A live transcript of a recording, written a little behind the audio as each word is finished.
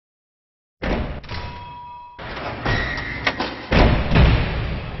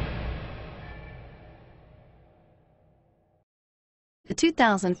The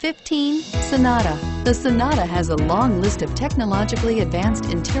 2015 Sonata. The Sonata has a long list of technologically advanced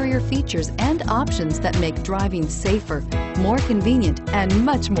interior features and options that make driving safer, more convenient, and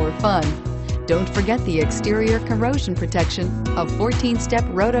much more fun. Don't forget the exterior corrosion protection, a 14-step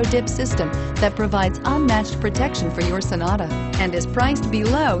roto-dip system that provides unmatched protection for your Sonata and is priced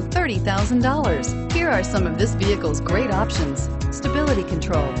below $30,000. Here are some of this vehicle's great options: stability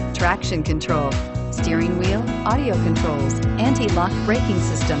control, traction control, steering wheel audio controls, anti-lock braking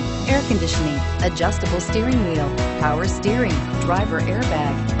system, air conditioning, adjustable steering wheel, power steering, driver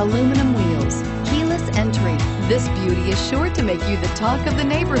airbag, aluminum wheels, keyless entry. This beauty is sure to make you the talk of the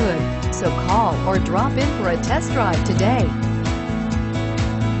neighborhood. So call or drop in for a test drive today.